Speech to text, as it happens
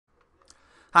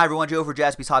Hi everyone, Joe for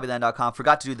JaspysHobbyland.com.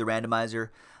 Forgot to do the randomizer.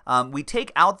 We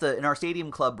take out in our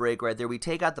Stadium Club break right there, we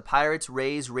take out the Pirates,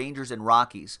 Rays, Rangers, and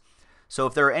Rockies. So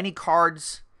if there are any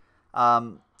cards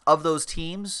of those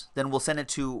teams, then we'll send it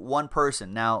to one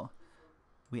person. Now,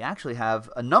 we actually have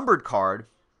a numbered card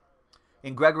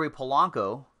in Gregory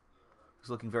Polanco, who's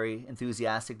looking very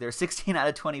enthusiastic there, 16 out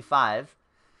of 25.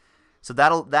 So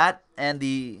that and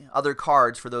the other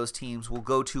cards for those teams will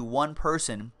go to one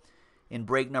person in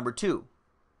break number 2.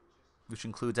 Which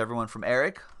includes everyone from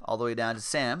Eric all the way down to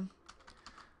Sam.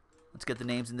 Let's get the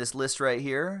names in this list right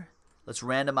here. Let's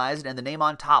randomize it, and the name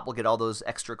on top will get all those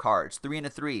extra cards. 3 and a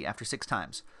 3 after 6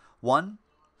 times. 1,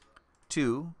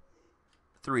 2,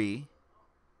 3,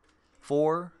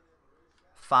 4,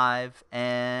 5,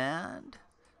 and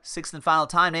 6th and final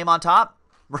time. Name on top,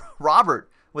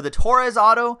 Robert, with a Torres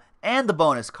auto and the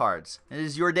bonus cards. It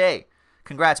is your day.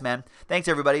 Congrats, man. Thanks,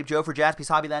 everybody. Joe for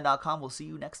JaspysHobbyland.com. We'll see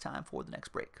you next time for the next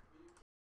break.